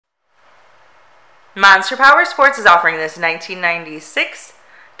Monster Powersports is offering this 1996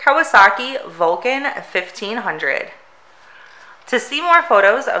 Kawasaki Vulcan 1500. To see more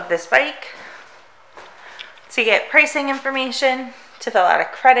photos of this bike, to get pricing information, to fill out a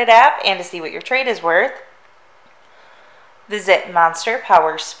credit app, and to see what your trade is worth, visit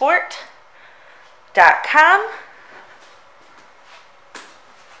monsterpowersport.com.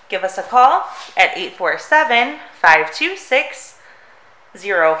 Give us a call at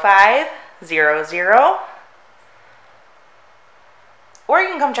 847-526-0500. Or you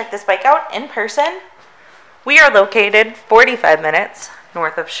can come check this bike out in person. We are located 45 minutes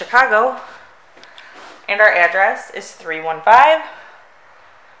north of Chicago, and our address is 315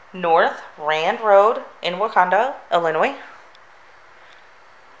 North Rand Road in Wauconda, Illinois.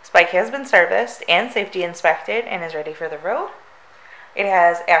 This bike has been serviced and safety inspected and is ready for the road. It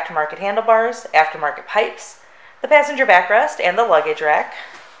has aftermarket handlebars, aftermarket pipes, the passenger backrest, and the luggage rack.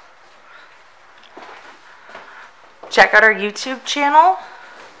 Check out our YouTube channel.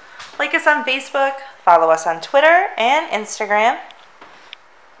 Like us on Facebook. Follow us on Twitter and Instagram.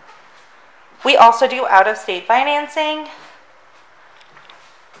 We also do out-of-state financing.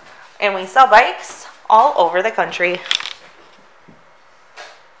 And we sell bikes all over the country.